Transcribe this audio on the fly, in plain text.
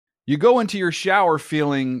You go into your shower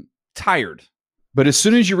feeling tired, but as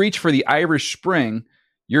soon as you reach for the Irish Spring,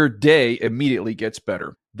 your day immediately gets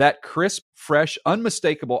better. That crisp, fresh,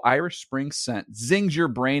 unmistakable Irish Spring scent zings your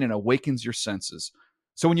brain and awakens your senses.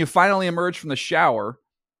 So when you finally emerge from the shower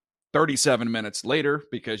 37 minutes later,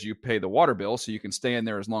 because you pay the water bill so you can stay in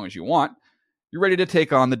there as long as you want, you're ready to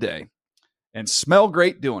take on the day and smell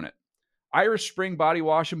great doing it. Irish Spring Body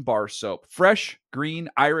Wash and Bar Soap. Fresh, green,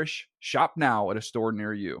 Irish. Shop now at a store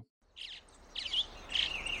near you.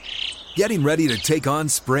 Getting ready to take on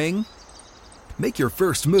spring? Make your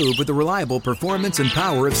first move with the reliable performance and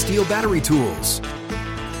power of Steel battery tools.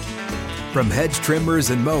 From hedge trimmers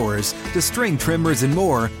and mowers to string trimmers and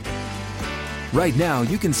more, right now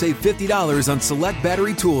you can save $50 on select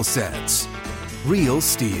battery tool sets. Real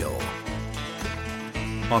Steel.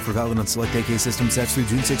 Offer valid on select AK system sets through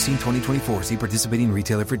June 16, 2024. See participating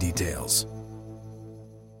retailer for details.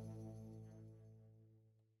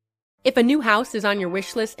 If a new house is on your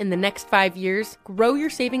wish list in the next 5 years, grow your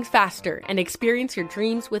savings faster and experience your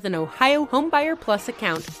dreams with an Ohio Homebuyer Plus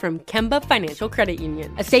account from Kemba Financial Credit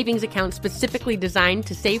Union. A savings account specifically designed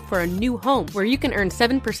to save for a new home where you can earn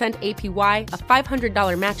 7% APY, a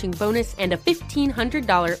 $500 matching bonus, and a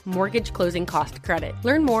 $1,500 mortgage closing cost credit.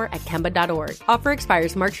 Learn more at Kemba.org. Offer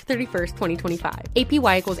expires March 31st, 2025.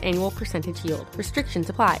 APY equals annual percentage yield. Restrictions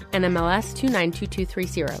apply. NMLS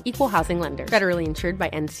 292230. Equal housing lender. Federally insured by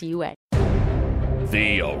NCUA.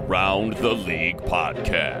 The Around the League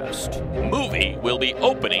podcast. Movie will be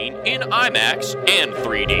opening in IMAX and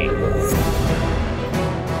 3D.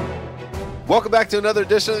 Welcome back to another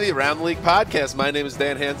edition of the Around the League podcast. My name is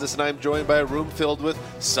Dan Hansis, and I'm joined by a room filled with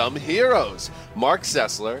some heroes. Mark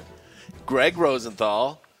Sessler, Greg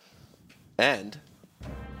Rosenthal, and...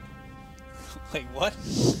 Wait, what?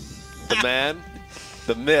 The man,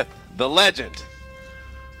 the myth, the legend.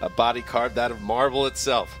 A body carved out of marble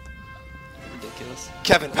itself. Ridiculous.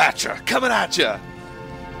 Kevin Patra, coming at you. Wow.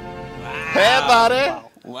 Hey, buddy.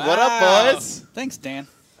 Wow. What up, boys? Thanks, Dan.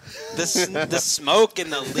 The smoke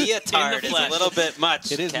and the leotard is a little bit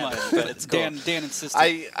much. It is Kevin, much, but it's cool. Dan insisted.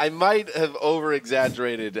 I might have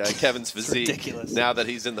over-exaggerated Kevin's physique ridiculous. now that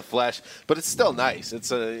he's in the flesh, but it's still nice.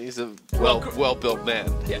 He's a well-built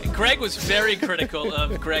man. Yeah, Greg was very critical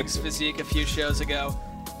of Greg's physique a few shows ago.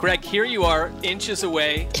 Greg, here you are, inches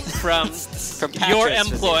away from your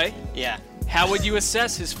employ. Physique. Yeah. How would you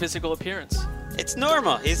assess his physical appearance? It's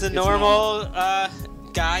normal. He's a normal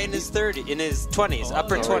guy in his 20s,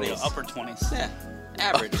 upper 20s. Upper 20s. Yeah.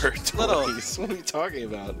 Average. Upper 20s. Little. What are you talking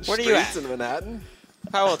about? What are you Streets at? in Manhattan?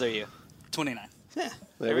 How old are you? 29. Yeah.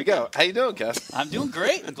 There we go. How you doing, Kev? I'm doing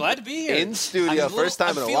great. I'm glad to be here. In studio, first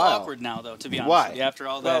time in a I feel while. awkward now, though, to be honest. Why? With you, after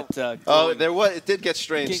all that. It did get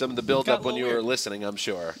strange, some of the build-up got a when you little were weird. listening, I'm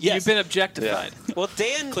sure. Yes. You've been objectified. Well,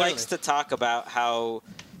 Dan Clearly. likes to talk about how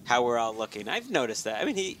we're all looking. I've noticed that. I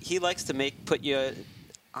mean, he likes to put you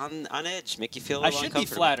on edge, make you feel a I little should be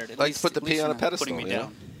uncomfortable. flattered. At Like least, put the at least P on a you're pedestal, putting me you know?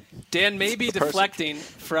 down. Dan may be the person. deflecting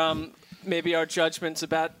from maybe our judgments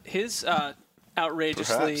about his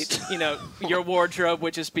outrageously, Perhaps. your wardrobe,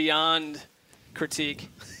 which is beyond critique,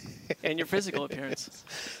 and your physical appearance.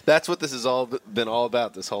 That's what this has all been all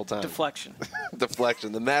about this whole time. Deflection.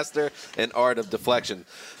 Deflection, the master and art of deflection.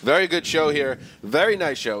 Very good show here. Very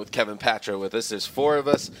nice show with Kevin Patra with us. There's four of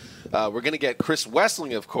us. We're going to get Chris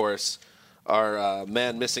Wessling, of course, our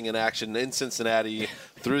man missing in action in Cincinnati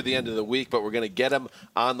through the end of the week, but we're going to get him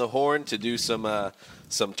on the horn to do some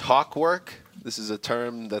talk work. This is a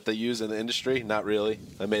term that they use in the industry. Not really.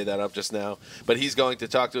 I made that up just now. But he's going to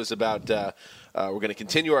talk to us about we're going to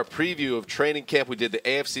continue our preview of training camp. We did the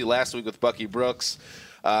AFC last week with Bucky Brooks.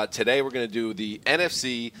 Today we're going to do the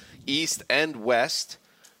NFC East and West,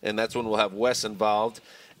 and that's when we'll have Wes involved.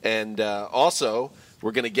 And also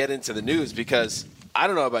we're going to get into the news because I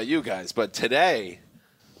don't know about you guys, but today,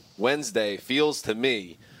 Wednesday, feels to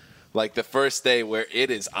me like the first day where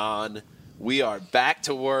it is on. We are back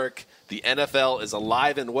to work. The NFL is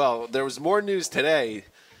alive and well. There was more news today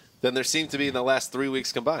than there seemed to be in the last 3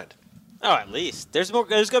 weeks combined. Oh, at least. There's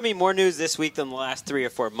going to be more news this week than the last 3 or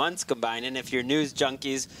 4 months combined. And if you're news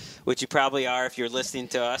junkies, which you probably are if you're listening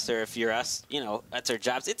to us or if you're us, that's our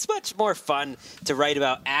jobs. It's much more fun to write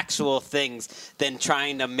about actual things than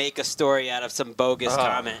trying to make a story out of some bogus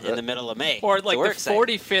comment in the middle of May. Or like the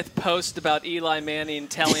 45th post about Eli Manning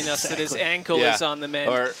telling us that his ankle is on the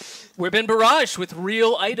mend. Or we've been barraged with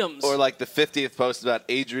real items. Or like the 50th post about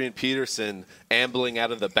Adrian Peterson ambling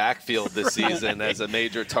out of the backfield this season as a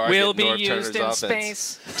major target will in be Norv used Turner's in offense.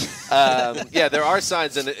 space. There are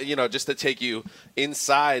signs, and just to take you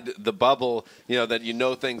inside the bubble,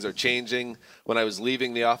 that things are changing. When I was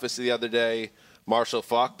leaving the office the other day, Marshall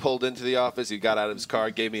Faulk pulled into the office. He got out of his car,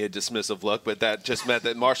 gave me a dismissive look, but that just meant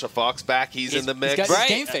that Marshall Faulk's back. He's in the mix. He's got his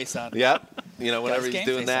game face on. Yep. Whenever his he's game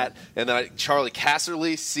doing face that. on. And then Charlie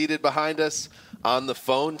Casserly seated behind us on the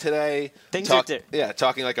phone today.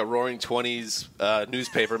 Talking like a Roaring 20s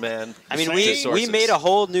newspaper man. I mean, to we sources. made a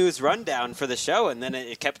whole news rundown for the show, and then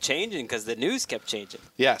it kept changing because the news kept changing.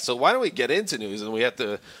 Yeah, so why don't we get into news? And we have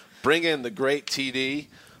to bring in the great TD,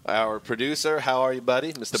 our producer. How are you,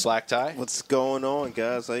 buddy? Mr. Black Tie. What's going on,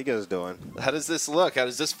 guys? How you guys doing? How does this look? How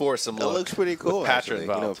does this foursome look? It looks pretty cool. With Patrick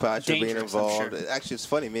actually. involved. Patrick being Dangerous, I'm involved. sure. Actually, it's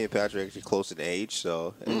funny. Me and Patrick are actually close in age,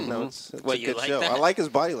 so it's What, a you good like show. that? I like his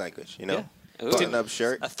body language. Ooh. Button-up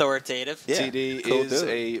shirt. Authoritative. Yeah, TD cool is dude.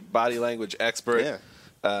 a body language expert.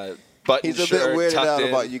 Yeah. Button He's a shirt, bit weirded tucked out in.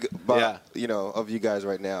 about you, Yeah. of you guys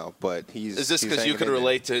right now, but he's. Is this he's because you hanging can in there.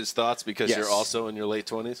 relate to his thoughts because Yes. you're also in your late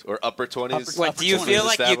 20s or upper 20s? What, do you Upper feel 20s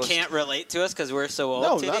like you established? can't relate to us because we're so old?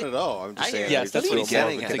 No, TD? not at all. I'm just I saying. hear you. Yes, that's there's what he's more of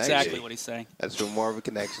getting a at. That's connection. exactly what he's saying. That's more of a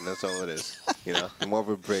connection. That's all it is. More of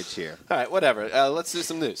a bridge here. All right, whatever. Let's do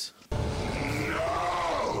some news.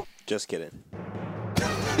 Just kidding.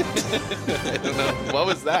 What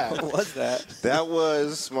was that? What was that? That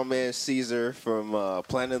was my man Caesar from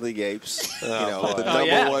Planet of the Apes. The boy. number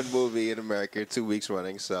yeah. one movie in America, 2 weeks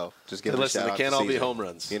running. So just give Hey, a listen, shout they out can't to all be Caesar. home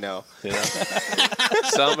runs. You know,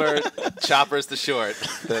 Some are choppers to short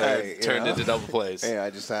that are Hey, you turned know. into double plays. hey, I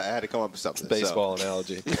had to come up with something. Baseball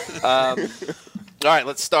analogy. All right,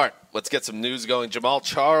 let's start. Let's get some news going. Jamal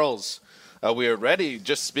Charles. We are ready,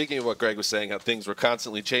 just speaking of what Greg was saying, how things were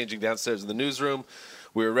constantly changing downstairs in the newsroom.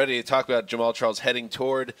 We were ready to talk about Jamal Charles heading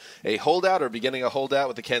toward a holdout or beginning a holdout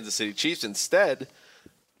with the Kansas City Chiefs. Instead,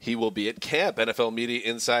 he will be at camp. NFL media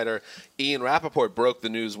insider Ian Rappaport broke the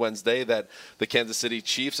news Wednesday that the Kansas City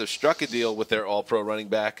Chiefs have struck a deal with their all-pro running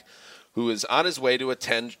back who is on his way to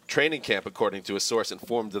attend training camp, according to a source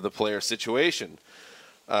informed of the player's situation.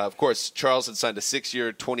 Of course, Charles had signed a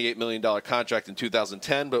 6-year, $28 million contract in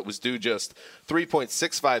 2010, but was due just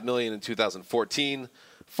 $3.65 million in 2014,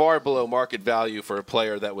 far below market value for a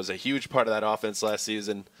player that was a huge part of that offense last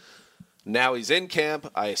season. Now he's in camp.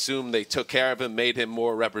 I assume they took care of him, made him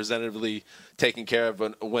more representatively taken care of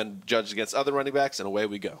when judged against other running backs, and away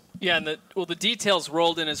we go. Yeah, and the details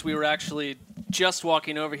rolled in as we were actually just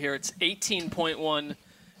walking over here. It's $18.1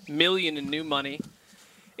 million in new money.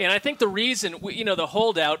 And I think the reason, the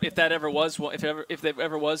holdout, if there ever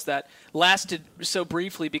was that, lasted so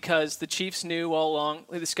briefly because the Chiefs knew all along.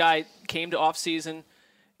 This guy came to offseason,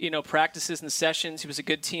 practices and sessions. He was a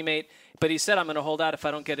good teammate, but he said, "I'm going to hold out if I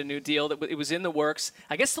don't get a new deal." It was in the works.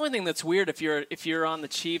 I guess the only thing that's weird if you're on the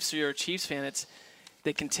Chiefs or you're a Chiefs fan, it's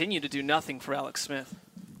they continue to do nothing for Alex Smith.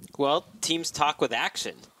 Well, teams talk with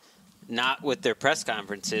action, not with their press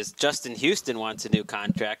conferences. Justin Houston wants a new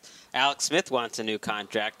contract. Alex Smith wants a new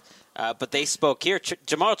contract. But they spoke here.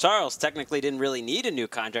 Jamal Charles technically didn't really need a new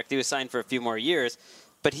contract. He was signed for a few more years.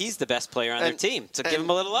 But he's the best player on their team, so give him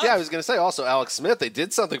a little love. Yeah, I was going to say also Alex Smith. They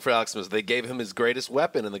did something for Alex Smith. They gave him his greatest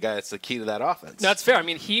weapon and the guy that's the key to that offense. That's fair. I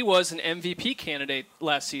mean, he was an MVP candidate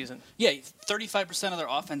last season. Yeah, 35% of their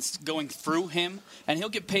offense going through him, and he'll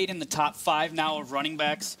get paid in the top 5 now of running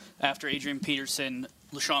backs after Adrian Peterson,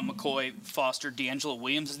 LaShawn McCoy, Foster, D'Angelo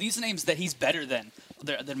Williams. These are names that he's better than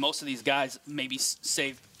most of these guys, maybe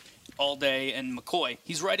save all day and McCoy.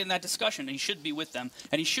 He's right in that discussion, and he should be with them,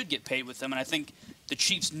 and he should get paid with them. And I think the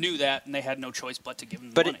Chiefs knew that, and they had no choice but to give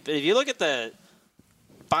him the money. But if you look at the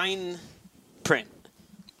fine print,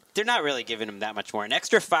 they're not really giving him that much more. An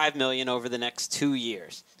extra $5 million over the next 2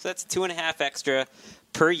 years. So that's $2.5 million extra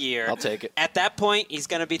per year. I'll take it. At that point, he's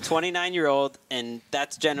going to be 29-year-old, and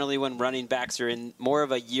that's generally when running backs are in more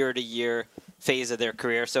of a year-to-year phase of their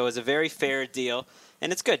career. So it was a very fair deal.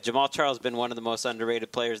 And it's good. Jamal Charles has been one of the most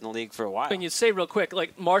underrated players in the league for a while. And you say real quick,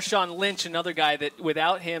 like Marshawn Lynch, another guy that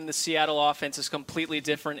without him, the Seattle offense is completely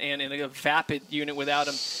different, and in a vapid unit without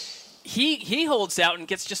him, he holds out and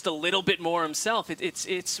gets just a little bit more himself.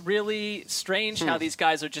 It's really strange how these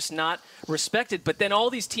guys are just not respected. But then all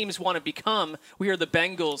these teams want to become, we are the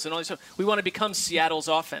Bengals, and all these, we want to become Seattle's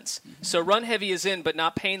offense. So run heavy is in, but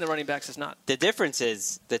not paying the running backs is not. The difference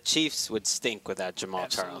is the Chiefs would stink without Jamal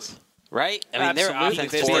Charles. Right? I mean, Absolutely.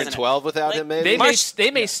 their offense 4-12 without him, maybe?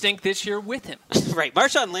 They may stink this year with him. Right.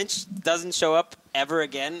 Marshawn Lynch doesn't show up ever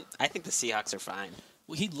again. I think the Seahawks are fine.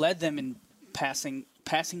 Well, he led them in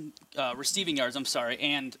receiving yards,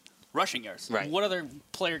 and rushing yards. Right. No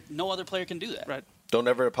other player can do that. Right. Don't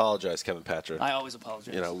ever apologize, Kevin Patra. I always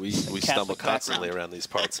apologize. You know, we stumble constantly background. around these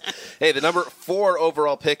parts. Hey, the number 4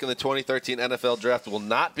 overall pick in the 2013 NFL Draft will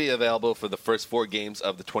not be available for the first 4 games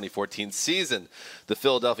of the 2014 season. The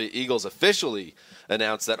Philadelphia Eagles officially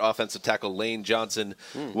announced that offensive tackle Lane Johnson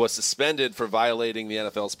was suspended for violating the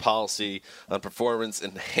NFL's policy on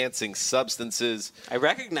performance-enhancing substances. I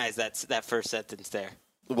recognize that first sentence there.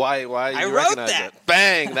 Why I you wrote recognize that. it?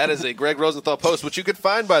 Bang! That is a Greg Rosenthal post, which you can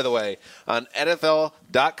find, by the way, on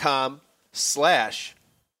NFL.com/Around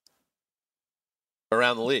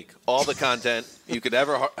the League. All the content you could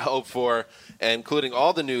ever hope for, including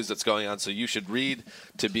all the news that's going on. So you should read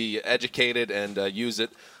to be educated and use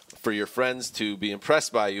it for your friends to be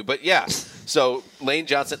impressed by you. But yeah, so Lane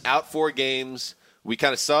Johnson out 4 games. We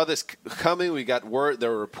kind of saw this coming. We got word.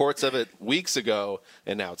 There were reports of it weeks ago,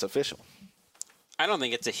 and now it's official. I don't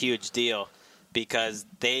think it's a huge deal because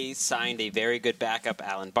they signed a very good backup,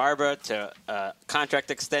 Alan Barba, to a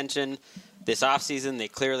contract extension this offseason. They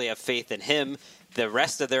clearly have faith in him. The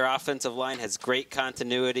rest of their offensive line has great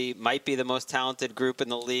continuity, might be the most talented group in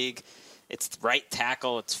the league. It's right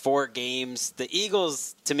tackle. It's 4 games. The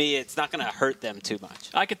Eagles, to me, it's not going to hurt them too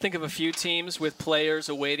much. I could think of a few teams with players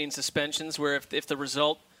awaiting suspensions where if the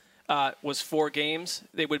result was 4 games,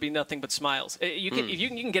 they would be nothing but smiles. You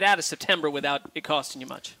can get out of September without it costing you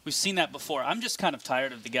much. We've seen that before. I'm just kind of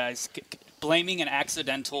tired of the guys blaming an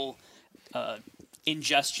accidental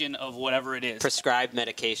ingestion of whatever it is. Prescribed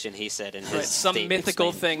medication, he said in his some statement.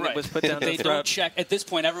 mythical thing that was put down They the don't throat. check. At this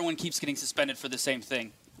point, everyone keeps getting suspended for the same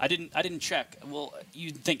thing. I didn't check. Well,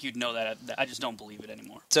 you'd think you'd know that. I just don't believe it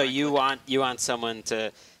anymore. So you want someone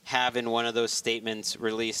to have in one of those statements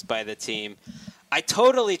released by the team. I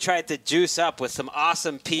totally tried to juice up with some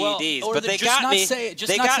awesome PEDs, but they got me. They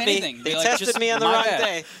got me. Anything. They Like, tested just, me on the my wrong bad.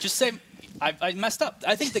 day. Just say, I messed up.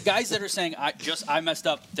 I think the guys that are saying I messed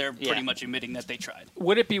up, they're pretty much admitting that they tried.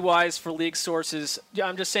 Would it be wise for league sources,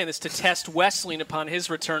 I'm just saying this, to test Wesleyan upon his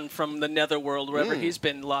return from the netherworld, wherever he's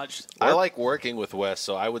been lodged? I like working with Wes,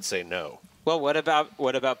 so I would say no. Well, what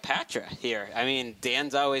about Patra here? I mean,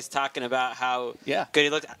 Dan's always talking about how good he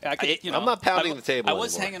looked. I'm not pounding the table I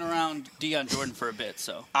was anymore. hanging around Deion Jordan for a bit,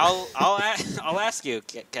 so I'll ask you,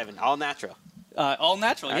 Kevin. All natural. All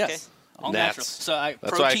natural, Okay. yes. All Nats. natural. So That's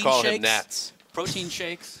why I protein call shakes, him Nats. Protein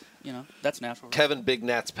shakes, that's natural. Kevin Big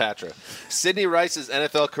Nats Patra. Sidney Rice's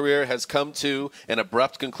NFL career has come to an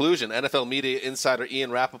abrupt conclusion. NFL media insider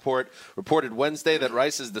Ian Rappaport reported Wednesday that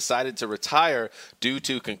Rice has decided to retire due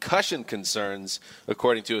to concussion concerns,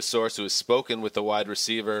 according to a source who has spoken with the wide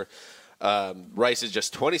receiver. Rice is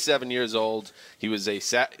just 27 years old. He was a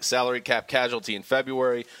salary cap casualty in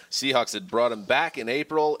February. Seahawks had brought him back in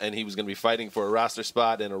April, and he was going to be fighting for a roster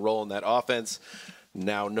spot and a role in that offense.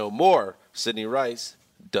 Now no more. Sidney Rice,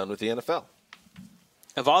 done with the NFL.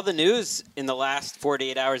 Of all the news in the last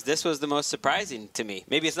 48 hours, this was the most surprising to me.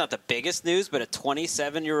 Maybe it's not the biggest news, but a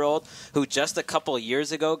 27-year-old who just a couple of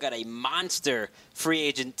years ago got a monster free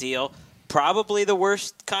agent deal, probably the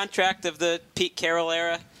worst contract of the Pete Carroll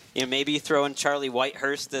era. Maybe you throw in Charlie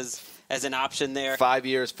Whitehurst as an option there. 5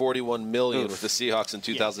 years, $41 million with the Seahawks in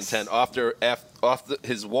 2010. After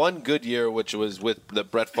his one good year, which was with the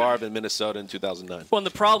Brett Favre in Minnesota in 2009. Well, and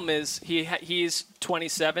the problem is he's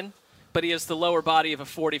 27, but he has the lower body of a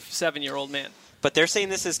 47-year-old man. But they're saying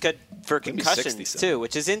this is good for Maybe concussions 60-something. too,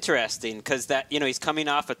 which is interesting because that he's coming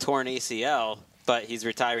off a torn ACL, but he's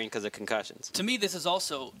retiring because of concussions. To me, this is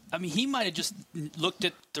also. I mean, he might have just looked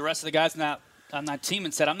at the rest of the guys on that team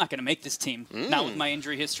and said, "I'm not going to make this team. Not with my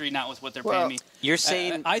injury history, not with what they're paying me." You're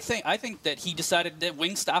saying I think that he decided that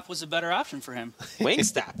Wingstop was a better option for him.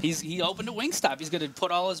 Wingstop. He opened a Wingstop. He's going to put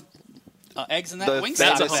all his eggs in that The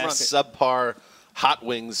Wingstop. famous subpar Hot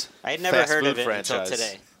Wings I had never fast heard food of it franchise. until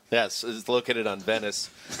today. Yes, it's located on Venice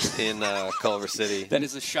in Culver City. That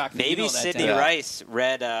is a shock. Maybe Sidney Dan. Rice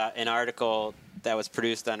read an article that was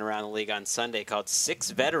produced on Around the League on Sunday called 6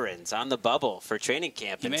 Veterans on the Bubble for Training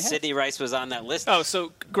Camp, and may have. Sidney Rice was on that list. Oh,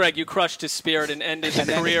 so, Greg, you crushed his spirit and ended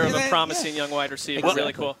the career of a promising young wide receiver. Well,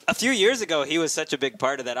 Really cool. A few years ago, he was such a big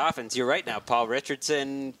part of that offense. You're right now. Paul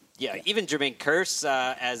Richardson, even Jermaine Kearse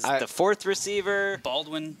as the 4th receiver.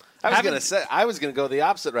 Baldwin. I was gonna go the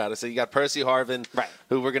opposite route. I said you got Percy Harvin, Right.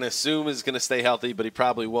 who we're gonna assume is gonna stay healthy, but he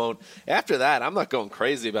probably won't. After that, I'm not going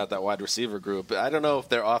crazy about that wide receiver group. I don't know if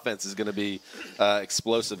their offense is gonna be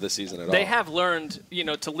explosive this season at all. They have learned,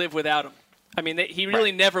 to live without him. I mean, he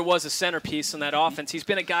really never was a centerpiece in that offense. He's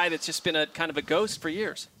been a guy that's just been a kind of a ghost for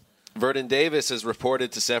years. Vernon Davis has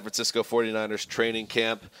reported to San Francisco 49ers training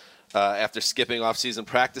camp after skipping off-season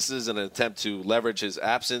practices in an attempt to leverage his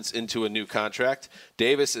absence into a new contract.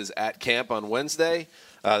 Davis is at camp on Wednesday.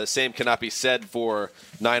 The same cannot be said for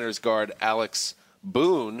Niners guard Alex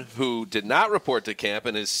Boone, who did not report to camp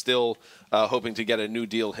and is still hoping to get a new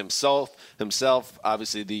deal himself.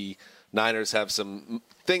 Obviously, the Niners have some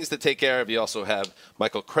things to take care of. You also have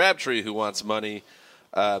Michael Crabtree, who wants money.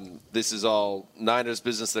 This is all Niners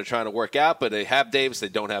business they're trying to work out, but they have Davis, they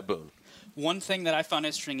don't have Boone. One thing that I found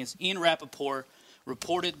interesting is Ian Rappaport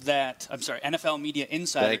reported that, NFL media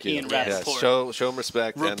insider Ian Rappaport. Yes. Show him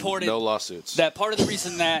respect reported and no lawsuits. That part of the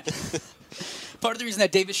reason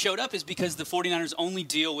that Davis showed up is because the 49ers only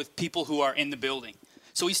deal with people who are in the building.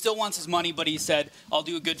 So he still wants his money, but he said, I'll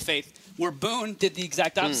do a good faith. Where Boone did the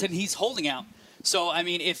exact opposite, and he's holding out. So, I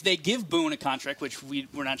mean, if they give Boone a contract, which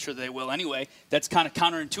we're not sure they will anyway, that's kind of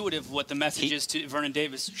counterintuitive what the message is to Vernon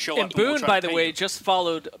Davis. Show up. And Boone, by the way, just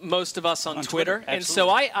followed most of us on Twitter. And so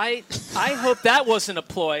I hope that wasn't a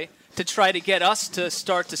ploy to try to get us to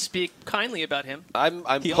start to speak kindly about him. I'm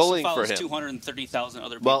he pulling also for follows him. 230,000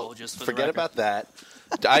 other people. Well, just for forget the record. about that.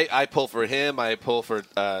 I pull for him. I pull for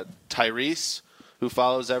Tyrese, who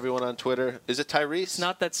follows everyone on Twitter. Is it Tyrese? It's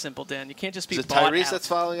not that simple, Dan. You can't just be Is it bought Tyrese out. that's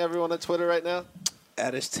following everyone on Twitter right now?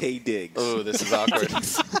 That is Tay Diggs. Oh, this is awkward.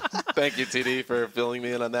 Thank you, TD, for filling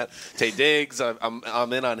me in on that. Tay Diggs,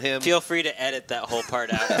 I'm in on him. Feel free to edit that whole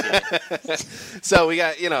part out. So we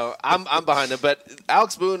got, I'm behind him. But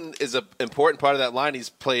Alex Boone is an important part of that line. He's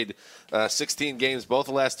played 16 games both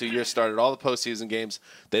the last 2 years, started all the postseason games.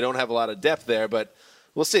 They don't have a lot of depth there, but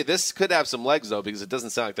we'll see. This could have some legs, though, because it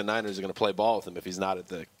doesn't sound like the Niners are going to play ball with him if he's not at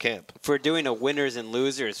the camp. If we're doing a winners and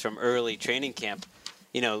losers from early training camp,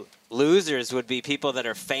 losers would be people that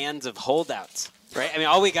are fans of holdouts, right? I mean,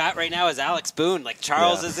 all we got right now is Alex Boone. Like,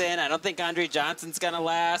 Charles is in. I don't think Andre Johnson's going to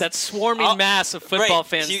last. That swarming mass of football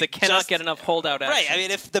fans that cannot get enough holdout action. Right. I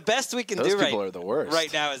mean, if the best we can Those do people are the worst.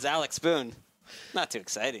 right now is Alex Boone, not too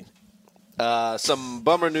exciting. Some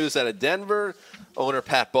bummer news out of Denver. Owner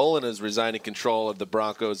Pat Bowlen is resigning control of the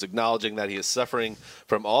Broncos, acknowledging that he is suffering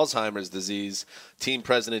from Alzheimer's disease. Team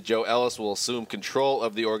president Joe Ellis will assume control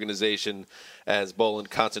of the organization as Bowlen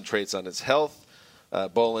concentrates on his health.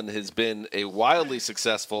 Bowlen has been a wildly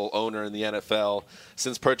successful owner in the NFL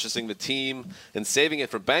since purchasing the team and saving it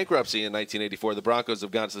from bankruptcy in 1984. The Broncos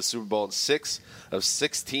have gone to the Super Bowl in 6 of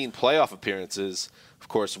 16 playoff appearances. Of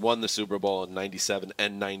course, won the Super Bowl in 97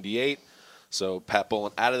 and 98. So Pat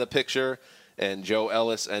Bowlen out of the picture, and Joe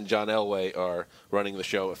Ellis and John Elway are running the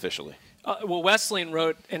show officially. Well, Wesleyan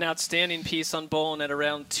wrote an outstanding piece on Bowlen at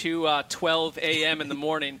around 2:12 a.m. in the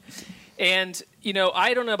morning. And,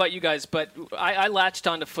 I don't know about you guys, but I latched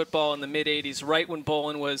onto football in the mid-'80s, right when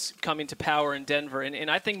Bowlen was coming to power in Denver.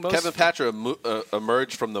 And I think most... Kevin Patra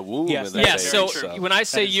emerged from the womb. Yes, in that yes. age, So when I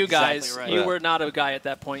say you guys, exactly right. you were not a guy at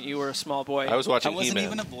that point. You were a small boy. I was watching I wasn't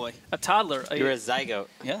He-Man. even a boy. A toddler. You're a zygote.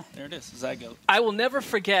 Yeah, there it is, zygote. I will never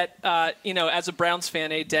forget, as a Browns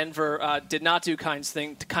fan, Denver did not do kind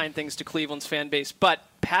things to Cleveland's fan base, but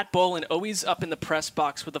Pat Bowlen always up in the press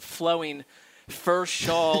box with a flowing fur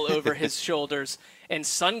shawl over his shoulders and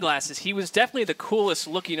sunglasses. He was definitely the coolest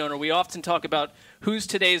looking owner. We often talk about who's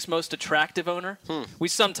today's most attractive owner. We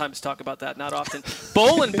sometimes talk about that, not often.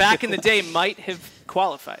 Bowlen back in the day might have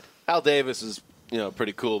qualified. Al Davis is,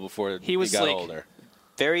 pretty cool before he was got sleek. older.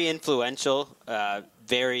 Very influential,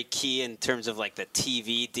 very key in terms of like the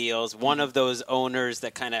TV deals. One of those owners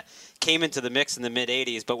that kind of came into the mix in the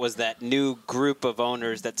mid-'80s, but was that new group of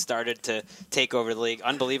owners that started to take over the league.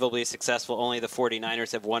 Unbelievably successful. Only the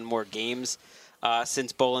 49ers have won more games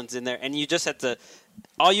since Bowlen's in there. And you just have to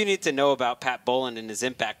 – all you need to know about Pat Bowlen and his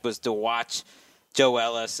impact was to watch Joe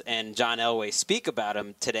Ellis and John Elway speak about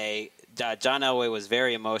him today. John Elway was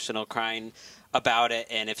very emotional, crying about it.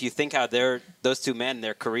 And if you think how those two men,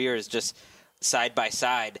 their careers just side by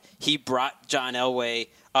side, he brought John Elway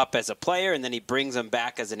up as a player, and then he brings him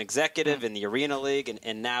back as an executive in the Arena League,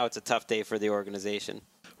 and now it's a tough day for the organization.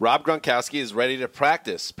 Rob Gronkowski is ready to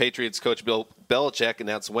practice. Patriots coach Bill Belichick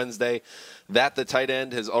announced Wednesday that the tight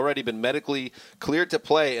end has already been medically cleared to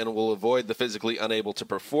play and will avoid the physically unable to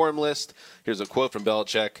perform list. Here's a quote from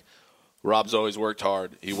Belichick. Rob's always worked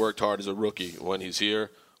hard. He worked hard as a rookie. When he's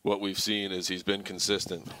here, what we've seen is he's been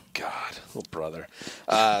consistent. God, oh brother.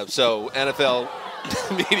 So NFL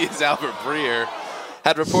media's Albert Breer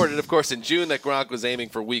had reported, of course, in June that Gronk was aiming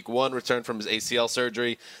for Week 1 return from his ACL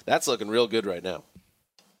surgery. That's looking real good right now.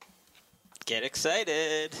 Get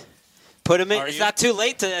excited. Put him in. It's not too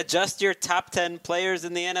late to adjust your top 10 players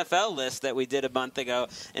in the NFL list that we did a month ago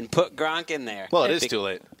and put Gronk in there. Well, it is too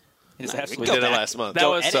late. It is We absolutely did it last month. That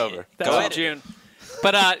was It's over. That was in June.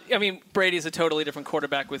 But, Brady's a totally different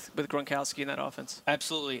quarterback with Gronkowski in that offense.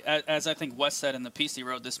 Absolutely. As I think Wes said in the piece he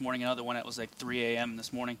wrote this morning, another one that was like 3 a.m.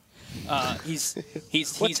 this morning. He's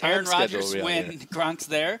What time Aaron schedule Rodgers are we on when here? Gronk's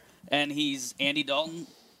there, and he's Andy Dalton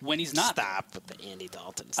when he's not. Stop with the Andy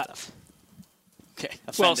Dalton stuff. Okay.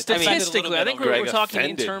 Well, Offended. statistically, I think Greg we're talking in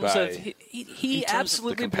offended terms by- of he In terms of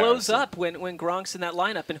absolutely the blows comparison. up when Gronk's in that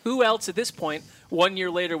lineup. And who else at this point, 1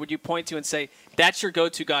 year later, would you point to and say that's your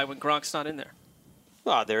go-to guy when Gronk's not in there?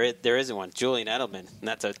 Well, there isn't one. Julian Edelman. And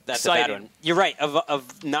that's a bad Exciting. one. You're right.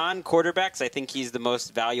 Of non-quarterbacks, I think he's the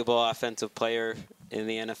most valuable offensive player in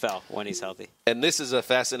the NFL when he's healthy. And this is a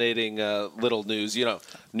fascinating little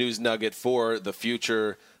news nugget for the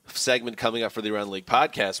future segment coming up for the Around the League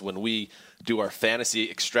podcast when we do our fantasy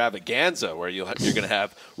extravaganza, where you're going to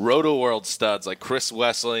have Roto World studs like Chris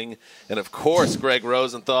Wessling and, of course, Greg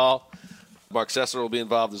Rosenthal. Mark Sessler will be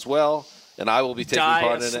involved as well, and I will be taking Die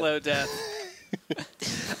part a in slow death.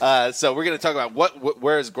 So we're going to talk about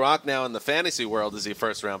where is Gronk now in the fantasy world? Is he a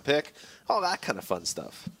first-round pick? All that kind of fun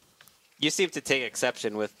stuff. You seem to take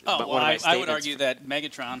exception with Oh, one well, of my I would statements. argue that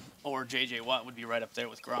Megatron or J.J. Watt would be right up there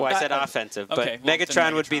with Gronk. Well, I said offensive, but okay, well, Megatron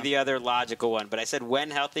then would be Megatron. the other logical one. But I said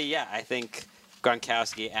when healthy, yeah, I think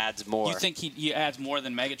Gronkowski adds more. You think he adds more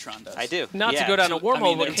than Megatron does? I do. Not Yeah. to go down a So, I wormhole,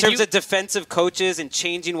 mean, but In can terms you, of defensive coaches and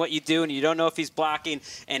changing what you do, and you don't know if he's blocking,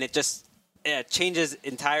 and it just changes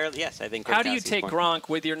entirely. Yes, I think. how do you Gronkowski's take more. Gronk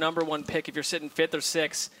with your number one pick if you're sitting 5th or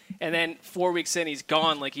 6th, and then 4 weeks in he's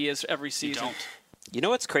gone like he is every You season? don't. You know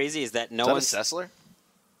what's crazy is that no Is that a one's. Sessler?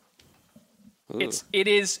 Ooh. It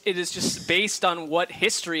is just based on what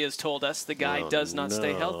history has told us. The guy does not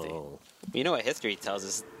stay healthy. You know what history tells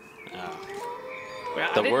us. Well,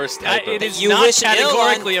 The I didn't- worst type It of- is You not wish ill on-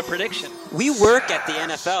 categorically a prediction. We work at the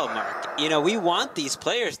NFL, Mark. You know, we want these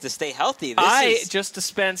players to stay healthy. Just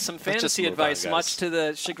dispense some just fantasy move on, advice, guys. much to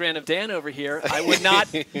the chagrin of Dan over here. I would not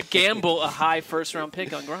gamble a high first-round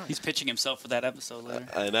pick on Gronk. He's pitching himself for that episode later.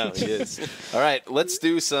 I know, he is. All right, let's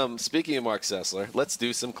do some, speaking of Mark Sessler, let's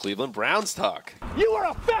do some Cleveland Browns talk. You are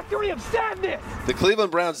a factory of sadness! The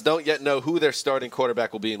Cleveland Browns don't yet know who their starting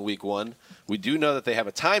quarterback will be in Week 1. We do know that they have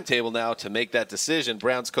a timetable now to make that decision.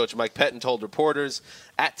 Browns coach Mike Pettin told reporters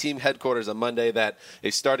at team headquarters on Monday that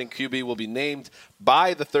a starting QB will be named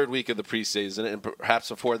by the third week of the preseason and perhaps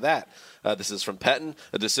before that. This is from Pettin.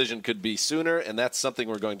 A decision could be sooner, and that's something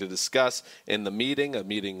we're going to discuss in the meeting,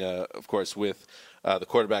 of course, with the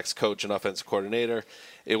quarterback's coach and offensive coordinator.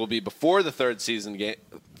 It will be before the third season game.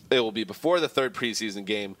 It will be before the third preseason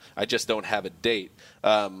game. I just don't have a date.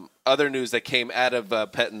 Other news that came out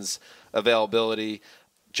of Pettin's availability,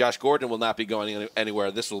 Josh Gordon will not be going anywhere.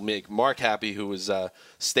 This will make Mark happy, who was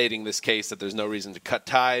stating this case that there's no reason to cut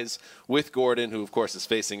ties with Gordon, who, of course, is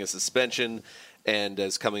facing a suspension and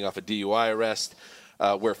is coming off a DUI arrest.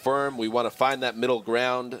 We're firm. We want to find that middle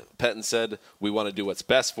ground. Pettin said we want to do what's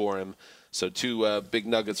best for him. So two big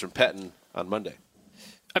nuggets from Pettin on Monday.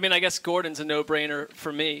 I mean, I guess Gordon's a no-brainer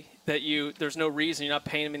for me. There's no reason you're not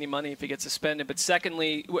paying him any money if he gets suspended. But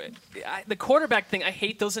secondly, the quarterback thing, I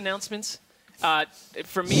hate those announcements.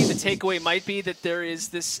 For me, the takeaway might be that there is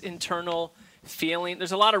this internal feeling.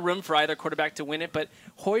 There's a lot of room for either quarterback to win it, but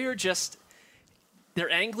Hoyer they're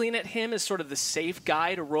angling at him as sort of the safe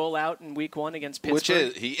guy to roll out in Week 1 against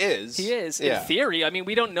Pittsburgh. He is. He is, Yeah. in theory. I mean,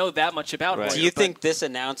 we don't know that much about Hoyer. Do you but think this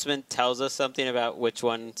announcement tells us something about which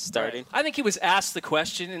one's starting? I think he was asked the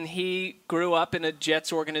question, and he grew up in a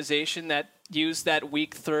Jets organization that used that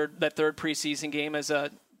third preseason game as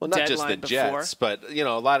a Well, not just the deadline before. Jets, but a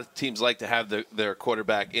lot of teams like to have their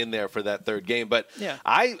quarterback in there for that third game. But Yeah.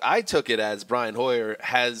 I took it as Brian Hoyer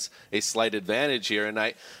has a slight advantage here, and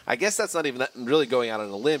I guess that's not even really going out on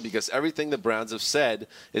a limb because everything the Browns have said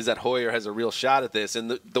is that Hoyer has a real shot at this.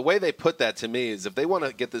 And the way they put that to me is if they want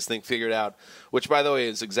to get this thing figured out, which by the way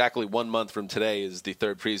is exactly 1 month from today is the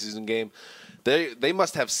third preseason game. They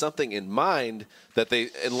must have something in mind that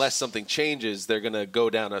unless something changes, they're going to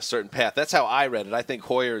go down a certain path. That's how I read it. I think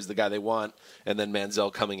Hoyer is the guy they want, and then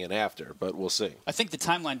Manziel coming in after. But we'll see. I think the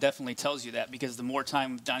timeline definitely tells you that because the more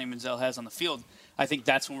time Donnie Manziel has on the field, I think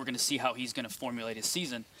that's when we're going to see how he's going to formulate his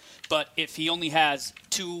season. But if he only has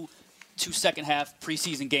two second half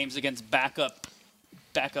preseason games against backup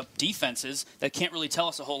defenses, that can't really tell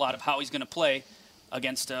us a whole lot of how he's going to play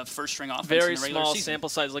against a first-string offense Very in the regular small season. sample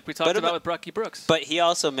size, like we talked about with Bucky Brooks. But he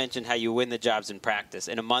also mentioned how you win the jobs in practice.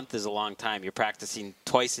 And a month is a long time. You're practicing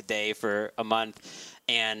twice a day for a month.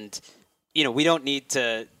 And, we don't need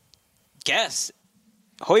to guess.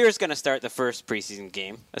 Hoyer's going to start the first preseason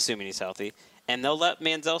game, assuming he's healthy. And they'll let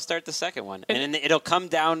Manziel start the second one. And it'll come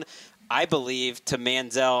down, I believe, to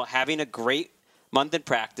Manziel having a great month in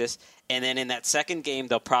practice. And then in that second game,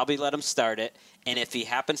 they'll probably let him start it. And if he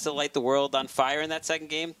happens to light the world on fire in that second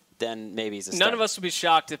game, then maybe he's a None starter. of us would be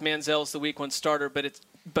shocked if Manziel's the Week 1 starter, but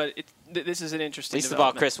this is an interesting Least of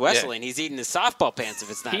all, development. Chris Wesseling. He's eating his softball pants if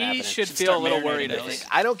it's not happening. He should feel a little worried, I think.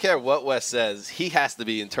 I don't care what Wes says. He has to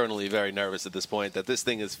be internally very nervous at this point that this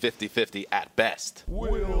thing is 50-50 at best.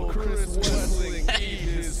 Will Chris Wesseling eat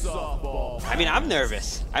his softball? I mean, I'm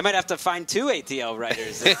nervous. I might have to find 2 ATL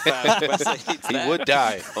writers if Wesley eats He that. would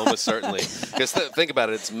die, almost certainly. Because think about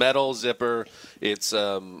it. It's metal zipper. It's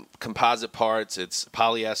composite parts. It's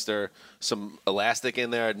polyester. Some elastic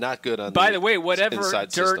in there. Not good on By the way, whatever inside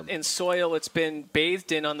dirt system. and soil it's been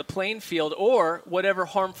bathed in on the playing field or whatever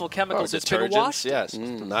harmful chemicals it's been washed in. Yes,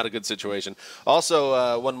 not a good situation.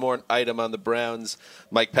 Also, one more item on the Browns.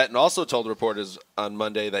 Mike Pettin also told reporters on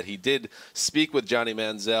Monday that he did speak with Johnny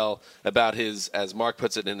Manziel about his, as Mark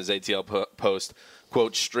puts it in his ATL post,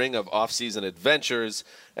 quote, string of off-season adventures.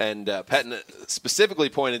 And Pettin specifically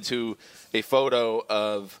pointed to a photo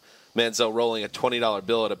of Manziel rolling a $20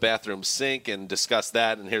 bill at a bathroom sink and discussed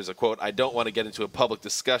that. And here's a quote, "I don't want to get into a public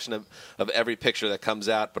discussion of every picture that comes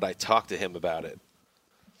out, but I talked to him about it."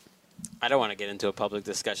 I don't want to get into a public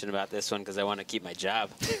discussion about this one because I want to keep my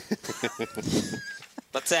job.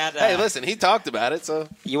 Let's add. Hey, listen, he talked about it, so.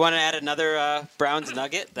 You want to add another Browns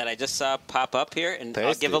nugget that I just saw pop up here? And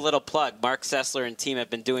I'll give a little plug. Mark Sessler and team have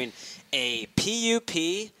been doing a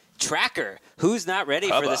PUP tracker. Who's not ready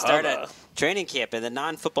for the start at training camp? And the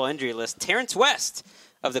non-football injury list, Terrence West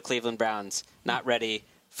of the Cleveland Browns, not ready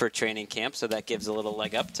for training camp. So that gives a little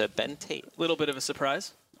leg up to Ben Tate. A little bit of a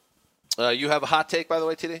surprise. You have a hot take, by the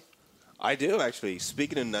way, TD? I do, actually.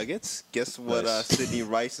 Speaking of Nuggets, guess what Sidney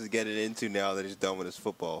Rice is getting into now that he's done with his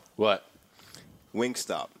football? What?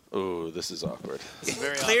 Wingstop. Ooh, this is awkward.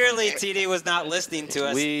 Clearly, TD was not listening to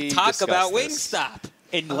us We talk discussed about this. Wingstop.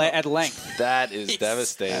 At length. That is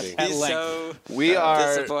devastating. At He's length. so We are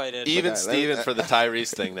disappointed. even Okay, Steven for the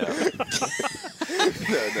Tyrese thing now.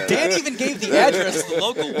 Dan even gave the address to the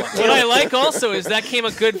local one. What I like also is that came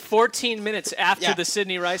a good 14 minutes after the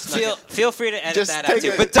Sidney Rice nugget. Feel free to edit Just that out take too,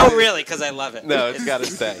 it- but don't really because I love it. No, it's got to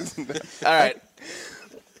stay. All right.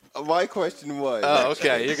 My question was. Oh,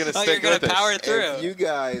 okay. You're going to Oh, stick you're with gonna power this. through. If you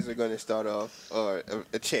guys are going to start off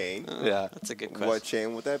a chain, Yeah. That's a good question. what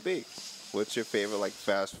chain would that be? What's your favorite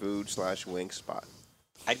fast food / wing spot?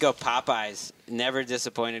 I'd go Popeyes. Never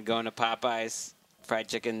disappointed going to Popeyes. Fried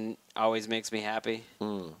chicken always makes me happy.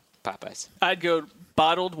 Popeyes. I'd go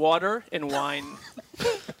bottled water and wine.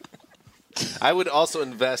 I would also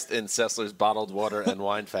invest in Sessler's bottled water and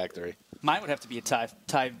wine factory. Mine would have to be a Thai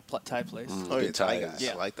place. Oh, Good you're Thai ties. guys.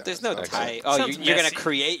 I like that. There's no That's Thai. excellent. Oh, Sounds you're going to messy.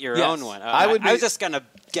 create your Yes. own one. Oh, I would I was be- just going to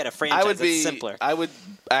get a franchise. It's simpler. I would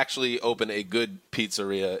actually open a good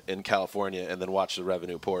pizzeria in California and then watch the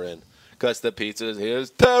revenue pour in. Because the pizza here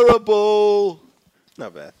is terrible.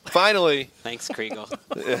 Not bad. Finally, Thanks, Kriegel.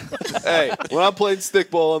 hey, when I'm playing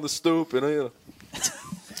stickball on the stoop, and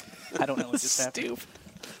I don't know what just happened.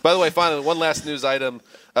 By the way, finally, one last news item.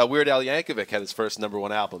 Weird Al Yankovic had his first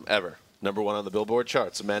 #1 album ever. #1 on the Billboard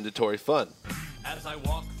charts. A mandatory fun.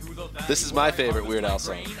 This is my favorite Weird Al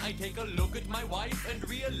song.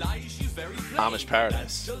 Amish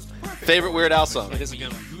Paradise. Favorite Weird Al song? It is a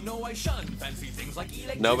good one.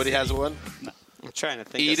 Nobody has one? I'm trying to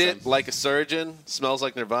think Eat of It some. Like a Surgeon. Smells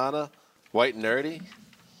Like Nirvana. White and Nerdy.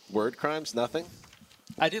 Word Crimes. Nothing.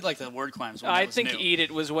 I did like the word climbs. When I that was think new. Eat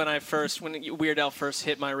It was when Weird Al first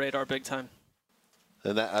hit my radar big time.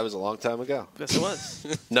 And that was a long time ago. Yes, it was.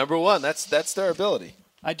 #1. That's their ability.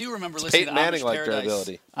 I do remember listening Peyton to Manning Amish liked Paradise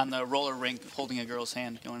durability. on the roller rink, holding a girl's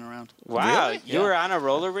hand, going around. Wow, Really? you were on a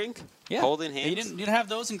roller rink? Yeah. Holding hands? You didn't have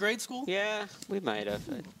those in grade school? Yeah, we might have.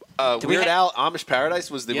 we Weird ha- Al Amish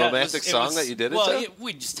Paradise was the Yeah, romantic song that you did well, it to?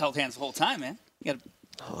 we just held hands the whole time, man. You gotta,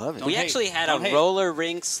 I love it. Don't We hate. actually had a Don't hate. roller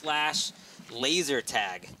rink / laser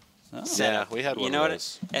tag. Yeah, we had one You know of what?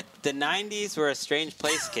 those. At the '90s were a strange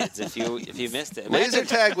place, kids. If you missed it, Laser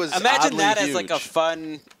tag was imagine oddly that huge. as like a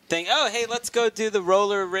fun thing. Oh, hey, let's go do the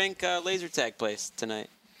roller rink laser tag place tonight.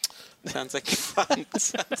 Sounds like fun.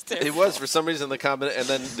 Sounds terrible. It was for some reason the combination, and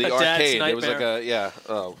then the A dad's arcade. It was like nightmare.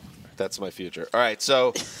 Oh, that's my future. All right,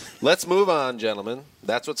 so let's move on, gentlemen.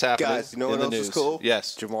 That's what's happening. Guys, you know in what the else news. is cool?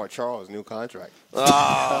 Yes. Jamar Charles, new contract.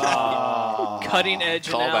 Cutting edge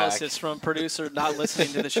Call back. analysis from producer not listening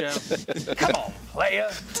to the show. Come on, player.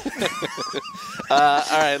 All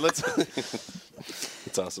right, let's.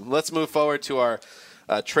 It's awesome. Let's move forward to our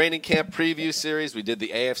training camp preview series. We did the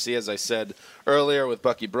AFC, as I said earlier, with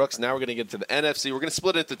Bucky Brooks. Now we're going to get to the NFC. We're going to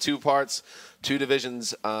split it into two parts, two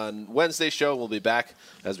divisions on Wednesday's show. We'll be back,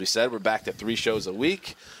 as we said, we're back to 3 shows a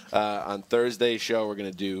week. On Thursday's show, we're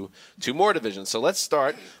going to do 2 more divisions. So let's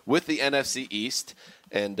start with the NFC East.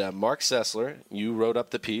 And Mark Sessler, you wrote up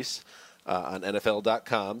the piece on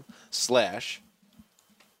NFL.com/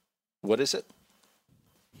 what is it?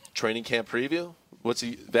 Training camp preview? What's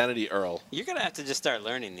Vanity Earl? You're going to have to just start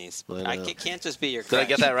learning these. I Can't just be your Did I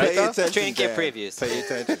get that right, Pay though? attention, Training camp Dad. previews. Pay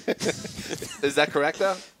attention. Is that correct,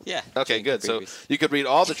 though? Yeah. Okay, training good. camp So previews. you could read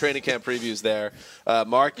all the training camp previews there.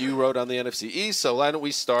 Mark, you wrote on the NFC East, so why don't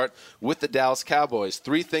we start with the Dallas Cowboys?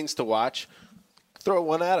 3 things to watch. Throw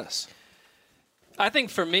one at us. I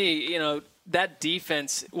think for me, that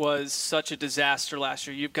defense was such a disaster last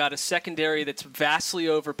year. You've got a secondary that's vastly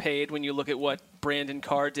overpaid when you look at what Brandon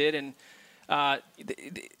Carr did, and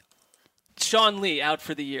Sean Lee out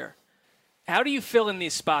for the year. How do you fill in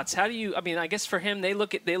these spots? I guess for him, they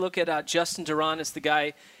look at Justin Duran as the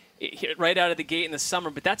guy right out of the gate in the summer,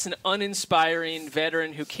 but that's an uninspiring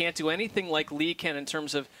veteran who can't do anything like Lee can in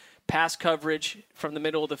terms of pass coverage from the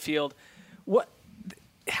middle of the field.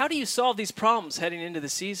 How do you solve these problems heading into the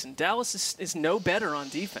season? Dallas is no better on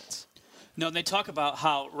defense. No, and they talk about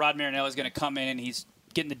how Rod Marinelli is going to come in and he's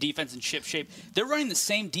getting the defense in ship shape. They're running the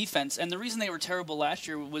same defense, and the reason they were terrible last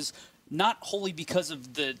year was not wholly because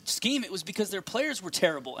of the scheme. It was because their players were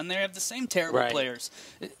terrible, and they have the same terrible players,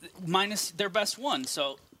 minus their best one.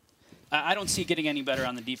 So I don't see it getting any better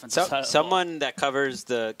on the defensive side. Someone that covers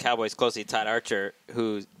the Cowboys closely, Todd Archer,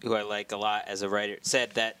 who I like a lot as a writer,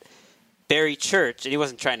 said that Barry Church, and he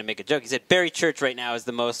wasn't trying to make a joke, he said Barry Church right now is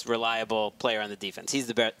the most reliable player on the defense. He's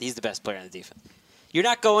the best player on the defense. You're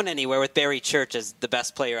not going anywhere with Barry Church as the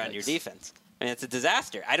best player on your defense. I mean, it's a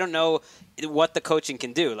disaster. I don't know what the coaching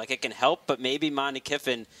can do. Like, it can help, but maybe Monty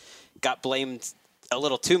Kiffin got blamed a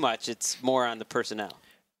little too much. It's more on the personnel.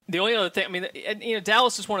 The only other thing,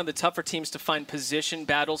 Dallas is one of the tougher teams to find position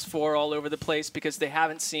battles for all over the place because they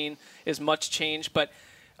haven't seen as much change. But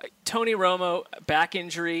Tony Romo, back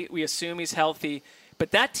injury, we assume he's healthy.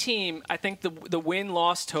 But that team, I think the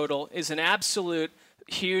win-loss total is an absolute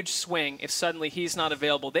huge swing if suddenly he's not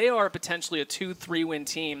available. They are potentially a 2-3 win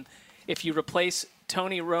team if you replace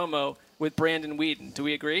Tony Romo with Brandon Weeden. Do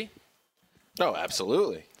we agree? Oh,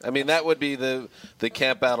 absolutely. I mean, that would be the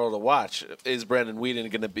camp battle to watch. Is Brandon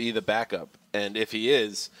Weeden going to be the backup? And if he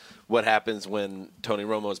is, what happens when Tony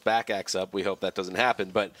Romo's back acts up? We hope that doesn't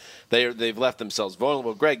happen. But they've left themselves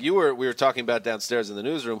vulnerable. Greg, we were talking about downstairs in the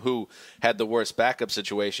newsroom who had the worst backup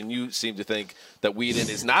situation. You seem to think that Weeden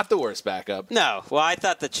is not the worst backup. No. Well, I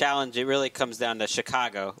thought the challenge, it really comes down to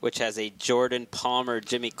Chicago, which has a Jordan Palmer,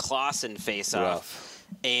 Jimmy Clausen face-off.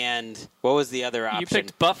 And what was the other option? You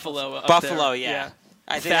picked Buffalo up Buffalo, there. yeah.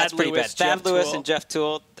 I think Thad that's pretty Lewis, bad. Thad Jeff Lewis Toole. and Jeff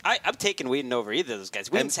Toole. I'm taking Weeden over either of those guys.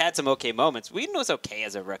 Weeden's had some okay moments. Weeden was okay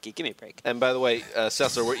as a rookie. Give me a break. And by the way,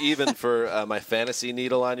 Cecil, we're even for my fantasy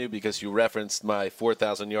needle on you because you referenced my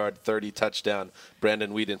 4,000-yard, 30-touchdown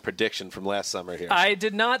Brandon Weeden prediction from last summer here. I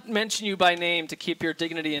did not mention you by name to keep your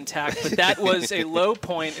dignity intact, but that was a low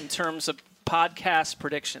point in terms of podcast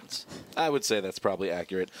predictions. I would say that's probably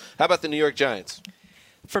accurate. How about the New York Giants?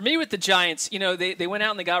 For me with the Giants, they went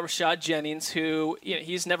out and they got Rashad Jennings, who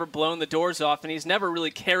he's never blown the doors off, and he's never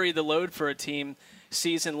really carried the load for a team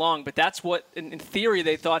season long. But that's what, in theory,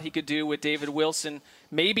 they thought he could do with David Wilson,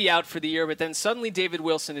 maybe out for the year. But then suddenly David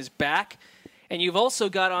Wilson is back, and you've also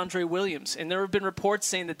got Andre Williams. And there have been reports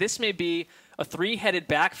saying that this may be a 3-headed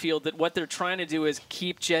backfield, that what they're trying to do is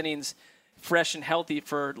keep Jennings fresh and healthy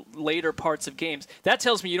for later parts of games. That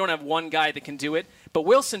tells me you don't have one guy that can do it, but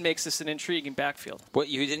Wilson makes this an intriguing backfield. What,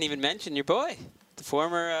 you didn't even mention your boy, the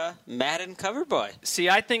former Madden cover boy. See,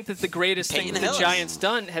 I think that the greatest thing that the Giants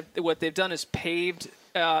what they've done is paved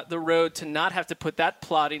the road to not have to put that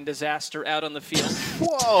plotting disaster out on the field.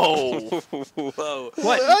 Whoa. Whoa.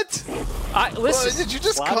 What? Listen. Did you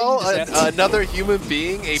just call another human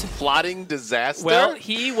being a plotting disaster? Well,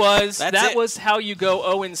 he was. That was how you go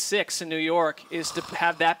 0-6 in New York, is to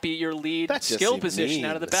have that be your lead skill position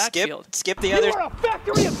out of the backfield. Skip the other. You are a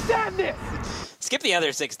factory of sadness. Skip the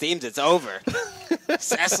other 6 teams. It's over.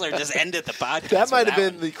 Sessler just ended the podcast. That might have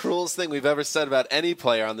been the cruelest thing we've ever said about any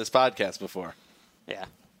player on this podcast before. Yeah.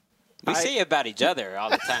 We say about each other all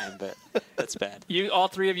the time, but that's bad. All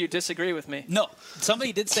 3 of you disagree with me. No,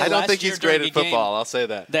 somebody did say I don't last think year he's great during at a game football. I'll say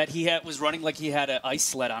that. That he was running like he had an ice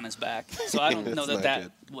sled on his back. So I don't know That's that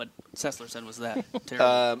not what Sessler said was that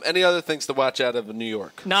terrible. Any other things to watch out of New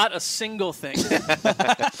York? Not a single thing.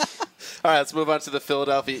 All right, let's move on to the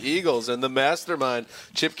Philadelphia Eagles and the mastermind,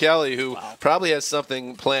 Chip Kelly, who probably has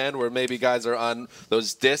something planned where maybe guys are on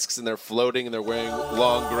those discs and they're floating and they're wearing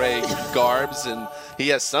long gray garbs, and he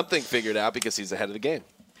has something figured out because he's ahead of the game.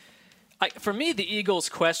 For me, the Eagles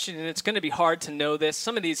question, and it's going to be hard to know this.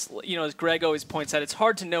 Some of these, as Greg always points out, it's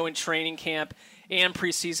hard to know in training camp and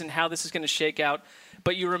preseason how this is going to shake out.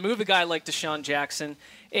 But you remove a guy like Deshaun Jackson,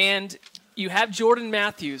 and You have Jordan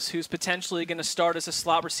Matthews, who's potentially going to start as a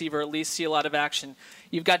slot receiver, at least see a lot of action.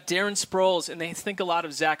 You've got Darren Sproles, and they think a lot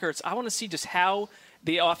of Zach Ertz. I want to see just how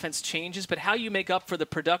the offense changes, but how you make up for the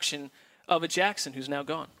production of a Jackson who's now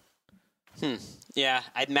gone. Yeah,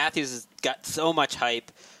 Matthews has got so much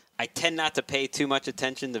hype. I tend not to pay too much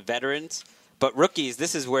attention to veterans, but rookies,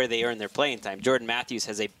 this is where they earn their playing time. Jordan Matthews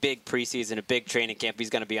has a big preseason, a big training camp.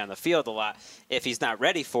 He's going to be on the field a lot. If he's not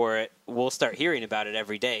ready for it, we'll start hearing about it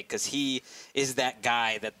every day because he is that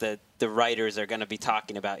guy that the writers are going to be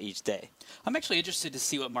talking about each day. I'm actually interested to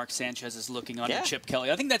see what Mark Sanchez is looking under Chip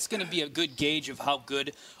Kelly. I think that's going to be a good gauge of how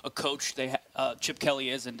good a coach Chip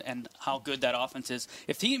Kelly is and how good that offense is.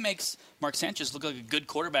 If he makes Mark Sanchez look like a good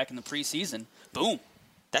quarterback in the preseason, boom.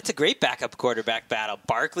 That's a great backup quarterback battle.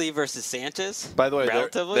 Barkley versus Sanchez. By the way,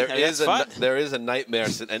 there is a nightmare,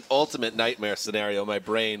 an ultimate nightmare scenario in my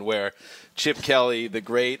brain where Chip Kelly, the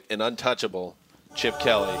great and untouchable Chip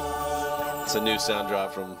Kelly, it's a new sound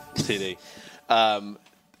drop from TD,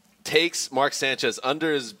 takes Mark Sanchez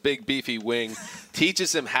under his big beefy wing,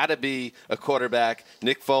 teaches him how to be a quarterback.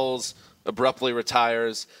 Nick Foles abruptly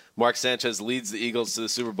retires. Mark Sanchez leads the Eagles to the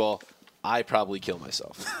Super Bowl. I probably kill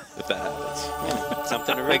myself if that happens.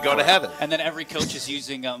 Something to go to heaven. And then every coach is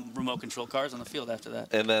using remote control cars on the field after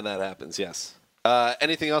that. And then that happens, yes.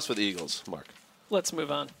 Anything else for the Eagles, Mark? Let's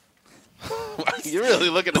move on. You're really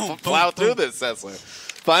looking to plow through this, Sessler.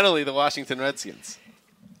 Finally, the Washington Redskins.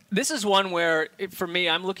 This is one where, for me,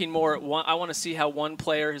 I'm looking more at I want to see how one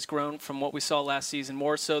player has grown from what we saw last season,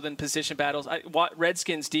 more so than position battles.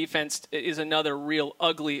 Redskins defense is another real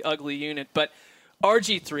ugly, ugly unit. But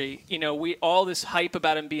RG3, all this hype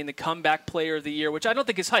about him being the comeback player of the year, which I don't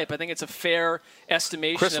think is hype. I think it's a fair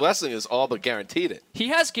estimation. Chris Wessling has all but guaranteed it. He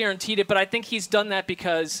has guaranteed it, but I think he's done that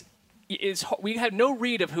because we had no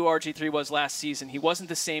read of who RG3 was last season. He wasn't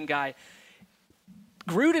the same guy.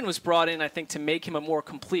 Gruden was brought in, I think, to make him a more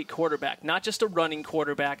complete quarterback, not just a running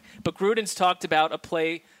quarterback, but Gruden's talked about a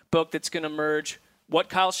playbook that's going to merge what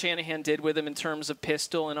Kyle Shanahan did with him in terms of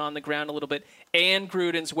pistol and on the ground a little bit, and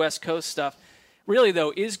Gruden's West Coast stuff. Really,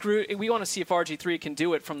 though, we want to see if RG3 can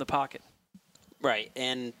do it from the pocket. Right,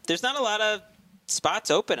 and there's not a lot of spots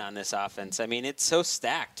open on this offense. I mean, it's so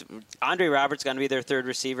stacked. Andre Roberts going to be their third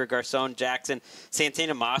receiver, Garcon, Jackson.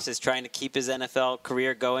 Santana Moss is trying to keep his NFL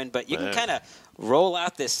career going, but you can kind of roll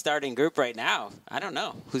out this starting group right now. I don't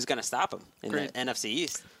know who's going to stop him in the NFC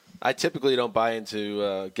East. I typically don't buy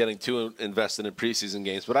into getting too invested in preseason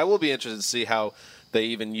games, but I will be interested to see how they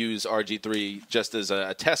even use RG3 just as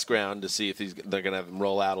a test ground to see if they're going to have him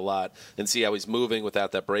roll out a lot and see how he's moving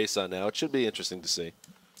without that brace on now. It should be interesting to see.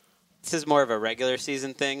 This is more of a regular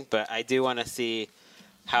season thing, but I do want to see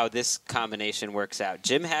how this combination works out.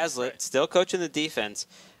 Jim Haslett still coaching the defense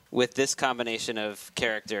with this combination of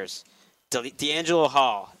characters. D'Angelo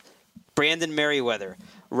Hall, Brandon Merriweather,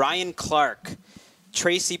 Ryan Clark,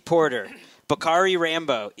 Tracy Porter, Bakari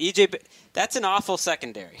Rambo, EJ. That's an awful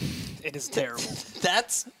secondary. It is terrible.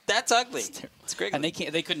 That's ugly. It's great. And they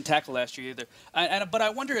couldn't tackle last year either. But I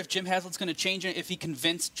wonder if Jim Haslett's going to change it, if he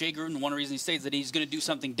convinced Jay Gruden, one reason he states that he's going to do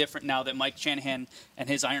something different now that Mike Shanahan and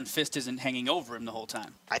his iron fist isn't hanging over him the whole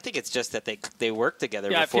time. I think it's just that they work together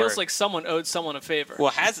before. Yeah, it feels like someone owed someone a favor.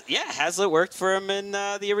 Well, Haslett worked for him in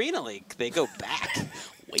the Arena League. They go back,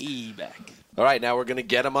 way back. All right, now we're going to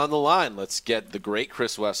get him on the line. Let's get the great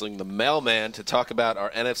Chris Wessling, the mailman, to talk about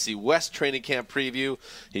our NFC West training camp preview.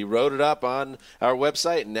 He wrote it up on our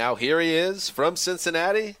website, and now here he is from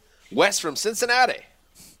Cincinnati. Wes from Cincinnati.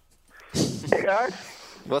 Hey, guys.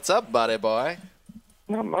 What's up, buddy boy?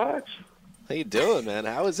 Not much. How you doing, man?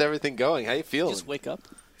 How is everything going? How you feeling? Just wake up.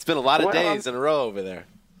 It's been a lot of days in a row over there.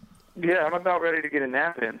 Yeah, I'm about ready to get a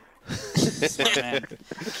nap in.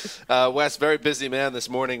 Wes, very busy man this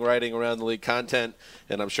morning writing Around the League content,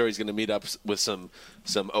 and I'm sure he's going to meet up with some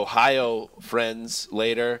Ohio friends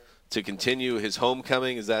later to continue his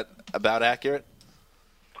homecoming. Is that about accurate?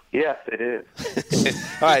 Yes, it is.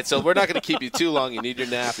 All right, so we're not going to keep you too long. You need your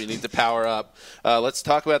nap. You need to power up. Let's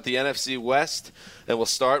talk about the NFC West, and we'll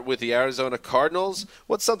start with the Arizona Cardinals.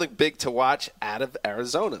 What's something big to watch out of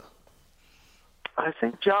Arizona? I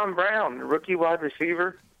think John Brown, rookie wide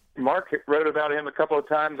receiver. Mark wrote about him a couple of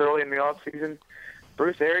times early in the offseason.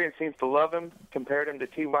 Bruce Arians seems to love him, compared him to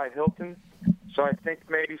T.Y. Hilton. So I think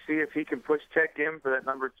maybe see if he can push Tech in for that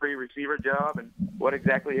number 3 receiver job and what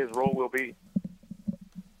exactly his role will be.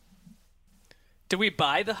 Do we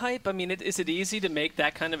buy the hype? I mean, is it easy to make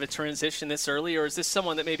that kind of a transition this early, or is this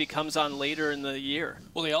someone that maybe comes on later in the year?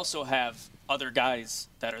 Well, they also have other guys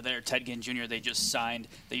that are there. Ted Ginn Jr., they just signed.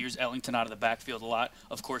 They use Ellington out of the backfield a lot.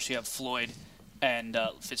 Of course, you have Floyd and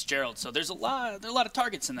Fitzgerald. So there's a lot of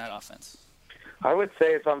targets in that offense. I would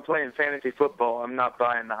say if I'm playing fantasy football, I'm not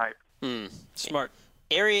buying the hype. Smart.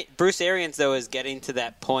 Bruce Arians, though, is getting to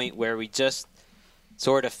that point where we just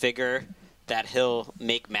sort of figure that he'll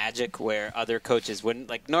make magic where other coaches wouldn't.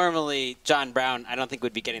 Like, normally, John Brown, I don't think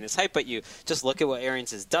would be getting this hype, but you just look at what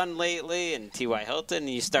Arians has done lately and T.Y. Hilton, and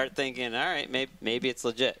you start thinking, all right, maybe it's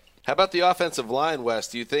legit. How about the offensive line, Wes?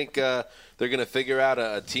 Do you think they're going to figure out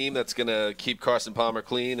a team that's going to keep Carson Palmer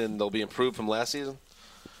clean and they'll be improved from last season?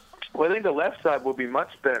 Well, I think the left side will be much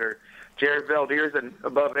better. Jared Veldheer's an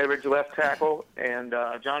above-average left tackle, and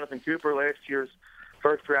Jonathan Cooper, last year's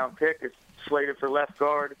first-round pick, is slated for left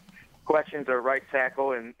guard. Questions are right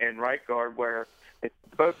tackle and right guard, where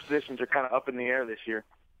both positions are kind of up in the air this year.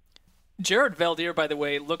 Jared Veldheer, by the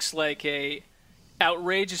way, looks like a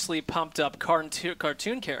outrageously pumped-up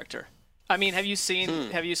cartoon character. I mean, have you seen?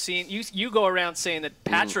 You go around saying that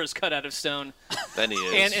Patra's cut out of stone. Then he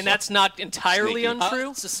is. And that's not entirely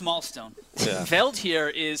untrue. It's a small stone. Yeah.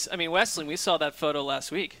 Veldheer is. I mean, Wesley, we saw that photo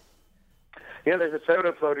last week. Yeah, there's a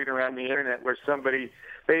photo floating around the internet where somebody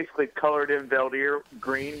basically colored in Veldheer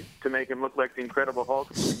green to make him look like the Incredible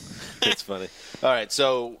Hulk. It's funny. All right,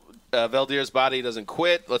 so Veldheer's body doesn't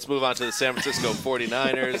quit. Let's move on to the San Francisco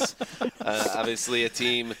 49ers. Obviously, a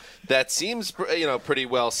team that seems pretty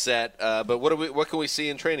well set. But what can we see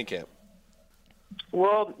in training camp?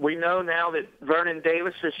 Well, we know now that Vernon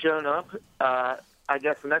Davis has shown up. I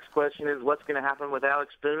guess the next question is what's going to happen with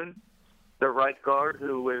Alex Boone, the right guard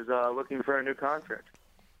who is looking for a new contract.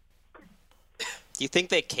 Do you think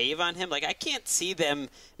they cave on him? Like, I can't see them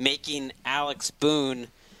making Alex Boone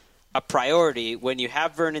a priority when you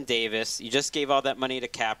have Vernon Davis. You just gave all that money to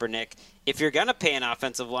Kaepernick. If you're going to pay an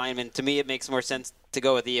offensive lineman, to me it makes more sense to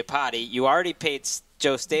go with Iapati. You already paid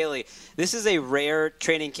Joe Staley. This is a rare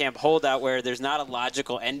training camp holdout where there's not a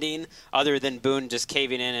logical ending other than Boone just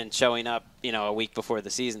caving in and showing up, a week before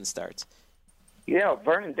the season starts. Yeah,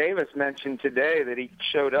 Vernon Davis mentioned today that he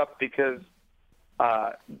showed up because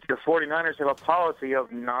the 49ers have a policy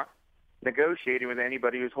of not negotiating with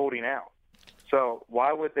anybody who's holding out. So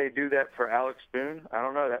why would they do that for Alex Boone? I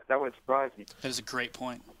don't know. That would surprise me. That is a great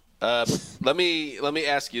point. Let me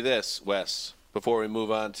ask you this, Wes, before we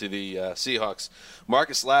move on to the Seahawks.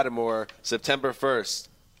 Marcus Lattimore, September 1st,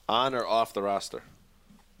 on or off the roster?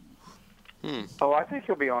 Oh, I think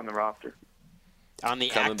he'll be on the roster. On the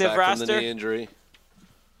Coming active back roster? from the knee injury.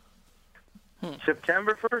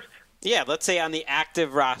 September 1st? Yeah, let's say on the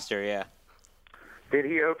active roster, yeah. Did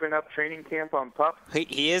he open up training camp on PUP?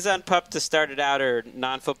 He is on PUP to start it out, or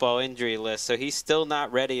non-football injury list, so he's still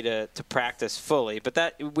not ready to practice fully. But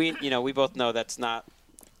that we both know that's not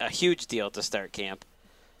a huge deal to start camp.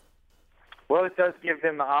 Well, it does give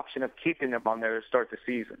them the option of keeping him on there to start the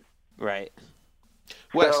season. Right.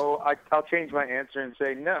 Wes, So I'll change my answer and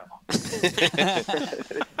say no.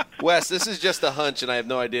 Wes, this is just a hunch, and I have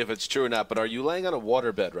no idea if it's true or not, but are you laying on a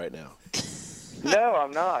waterbed right now? No,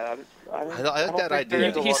 I'm not. I like don't that think there idea.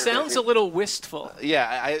 is a He waterbed. sounds a little wistful. Yeah,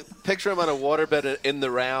 I picture him on a waterbed in the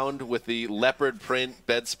round with the leopard print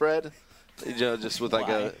bedspread. Just with like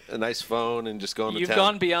a nice phone and just going to You've town.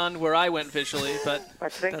 gone beyond where I went visually, but I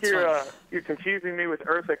think that's you're confusing me with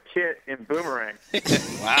Eartha Kitt in Boomerang.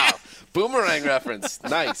 Wow. Boomerang reference.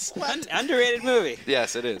 Nice. Underrated movie.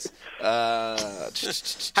 Yes, it is.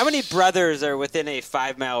 How many brothers are within a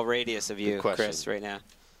 5-mile radius of you, question. Chris, right now?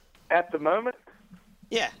 At the moment,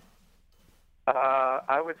 Yeah.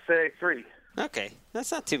 I would say 3. Okay.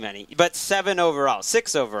 That's not too many. But 7 overall.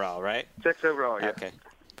 6 overall, right? 6 overall, yeah. Okay.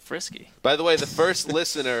 frisky. By the way, the first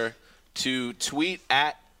listener to tweet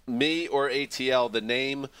at me or ATL the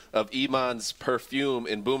name of Iman's perfume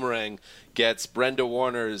in Boomerang gets Brenda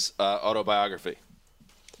Warner's autobiography.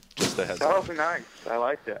 Just a heads up. Oh, nice. I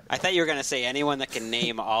like that. I thought you were going to say anyone that can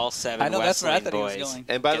name all 7 I know, that's where I Wesleyan thought he was boys going.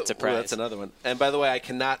 And by gets the a prize. that's another one. And by the way, I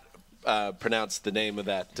cannot pronounce the name of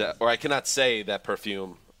that, or I cannot say that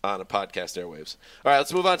perfume on a podcast airwaves. All right,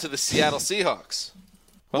 let's move on to the Seattle Seahawks.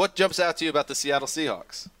 What jumps out to you about the Seattle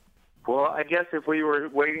Seahawks? Well, I guess if we were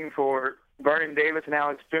waiting for Vernon Davis and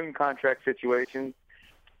Alex Boone contract situation,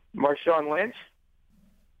 Marshawn Lynch,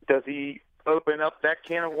 does he open up that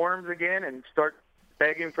can of worms again and start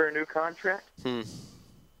begging for a new contract?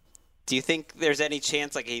 Do you think there's any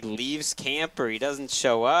chance like he leaves camp or he doesn't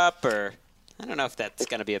show up, or I don't know if that's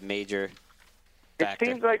going to be a major factor. It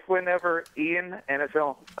seems like whenever Ian,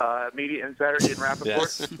 NFL Media Insider, Ian Rappaport,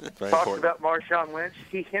 Yes, very talks important. about Marshawn Lynch,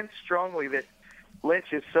 he hints strongly that Lynch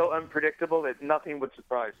is so unpredictable that nothing would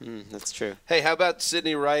surprise him. That's true. Hey, how about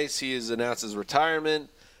Sidney Rice? He has announced his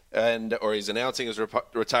retirement, or he's announcing his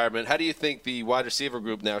retirement. How do you think the wide receiver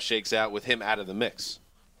group now shakes out with him out of the mix?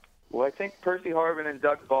 Well, I think Percy Harvin and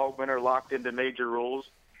Doug Baldwin are locked into major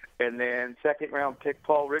roles, And then second-round pick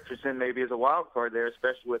Paul Richardson maybe is a wild card there,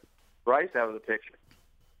 especially with Rice out of the picture.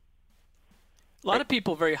 A lot of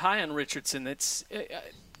people very high on Richardson. It's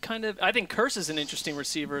I think Kearse is an interesting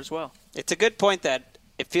receiver as well. It's a good point that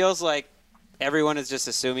it feels like everyone is just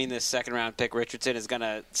assuming this second-round pick Richardson is going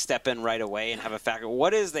to step in right away and have a factor.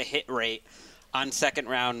 What is the hit rate on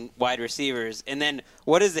second-round wide receivers? And then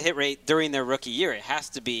what is the hit rate during their rookie year? It has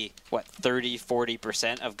to be, 30,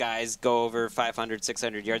 40% of guys go over 500,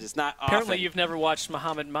 600 yards. It's not Apparently often. you've never watched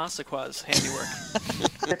Mohamed Massaqua's handiwork.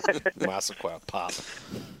 Massaquoi pop.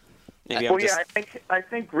 I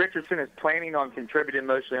think Richardson is planning on contributing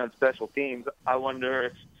mostly on special teams. I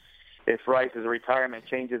wonder if Rice's retirement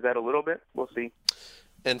changes that a little bit. We'll see.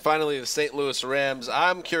 And finally, the St. Louis Rams.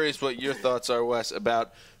 I'm curious what your thoughts are, Wes,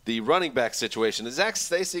 about the running back situation. Is Zach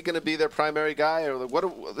Stacy going to be their primary guy? Or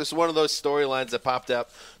this is one of those storylines that popped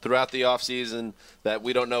up throughout the offseason that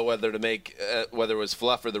we don't know whether to make, whether it was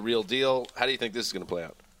fluff or the real deal. How do you think this is going to play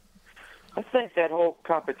out? I think that whole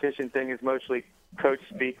competition thing is mostly coach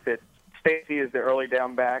speak, that Stacy is the early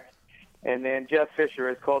down back, and then Jeff Fisher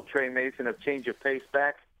has called Trey Mason a change of pace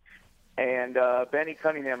back. And Benny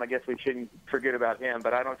Cunningham, I guess we shouldn't forget about him,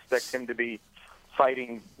 but I don't expect him to be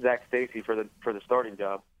fighting Zach Stacy for the starting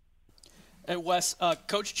job. And Wes,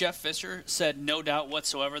 Coach Jeff Fisher said no doubt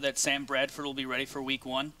whatsoever that Sam Bradford will be ready for Week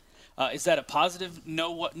 1. Is that a positive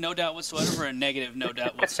no doubt whatsoever or a negative no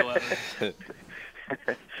doubt whatsoever?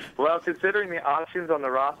 Well, considering the options on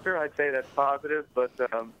the roster, I'd say that's positive, but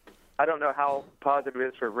I don't know how positive it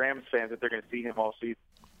is for Rams fans that they're going to see him all season.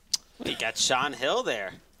 You got Sean Hill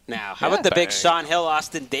there now. How about the big Sean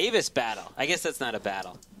Hill-Austin Davis battle? I guess that's not a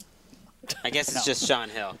battle. I guess it's just Sean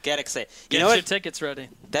Hill. Get excited. Get your tickets ready.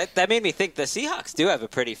 That made me think the Seahawks do have a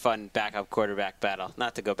pretty fun backup quarterback battle.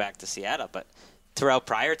 Not to go back to Seattle, but Terrell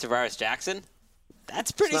Pryor, Tavares Jackson,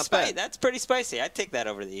 that's pretty spicy. That's pretty spicy. I'd take that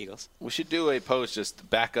over the Eagles. We should do a post just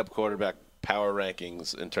backup quarterback power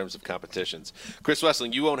rankings in terms of competitions. Chris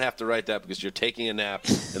Wessling, you won't have to write that because you're taking a nap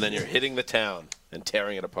and then you're hitting the town and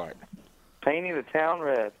tearing it apart. Painting the town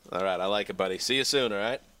red. All right, I like it, buddy. See you soon, all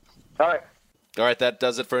right? All right. All right, that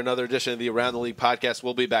does it for another edition of the Around the League podcast.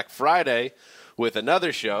 We'll be back Friday with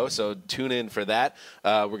another show, so tune in for that.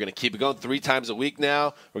 We're going to keep it going 3 times a week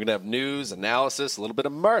now. We're going to have news, analysis, a little bit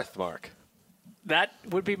of mirth, Mark. That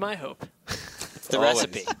would be my hope. The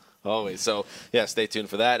recipe. Always. So, yeah, stay tuned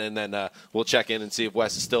for that, and then we'll check in and see if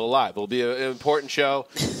Wes is still alive. It'll be an important show,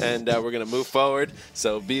 and we're going to move forward,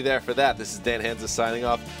 so be there for that. This is Dan Hanzus signing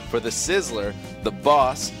off for the Sizzler, the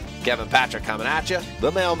boss, Kevin Patrick coming at you,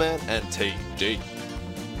 the mailman, and TD.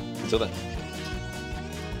 Till then.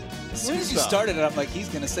 As soon as you started it, I'm like, he's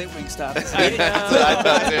going to say Wingstop. I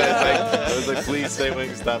thought, too. I was like, please say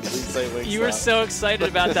Wingstop. Please say Wingstop. You were so excited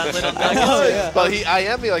about that little nugget. Well, I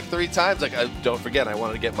am like 3 times. Like, don't forget, I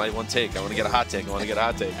wanted to get my one take. I want to get a hot take. I want to get a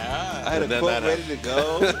hot take. I had a quote ready to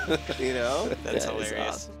go. You know, that's hilarious.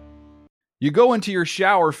 Awesome. You go into your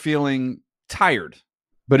shower feeling tired,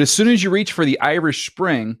 but as soon as you reach for the Irish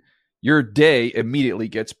Spring, your day immediately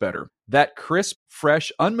gets better. That crisp,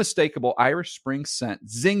 fresh, unmistakable Irish Spring scent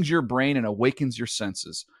zings your brain and awakens your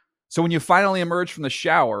senses. So when you finally emerge from the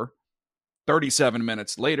shower, 37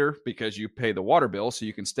 minutes later, because you pay the water bill so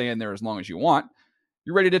you can stay in there as long as you want,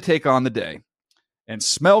 you're ready to take on the day. And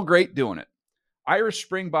smell great doing it. Irish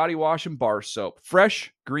Spring Body Wash and Bar Soap.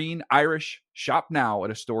 Fresh, green, Irish. Shop now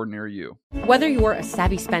at a store near you. Whether you're a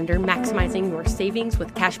savvy spender maximizing your savings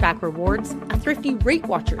with cashback rewards, a thrifty rate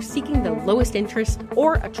watcher seeking the lowest interest,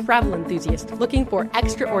 or a travel enthusiast looking for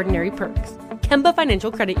extraordinary perks, Kemba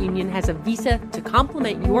Financial Credit Union has a visa to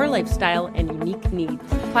complement your lifestyle and unique needs.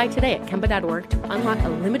 Apply today at Kemba.org to unlock a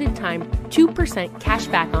limited time 2% cash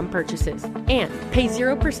back on purchases and pay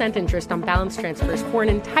 0% interest on balance transfers for an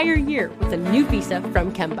entire year with a new visa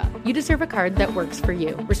from Kemba. You deserve a card that works for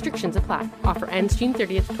you. Restrictions apply. Offer ends June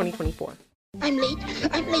 30th, 2024. I'm late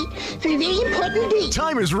for a very important date.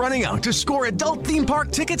 Time is running out to score adult theme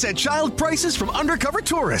park tickets at child prices from Undercover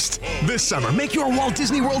Tourist. This summer, make your Walt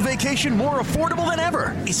Disney World vacation more affordable than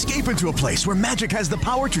ever. Escape into a place where magic has the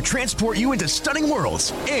power to transport you into stunning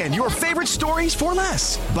worlds and your favorite stories for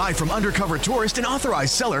less. Buy from Undercover Tourist, an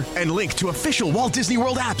authorized seller, and link to official Walt Disney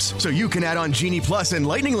World apps so you can add on Genie Plus and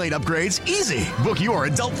Lightning Lane upgrades easy. Book your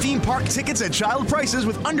adult theme park tickets at child prices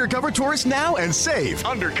with Undercover Tourist now and save.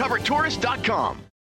 UndercoverTourist.com.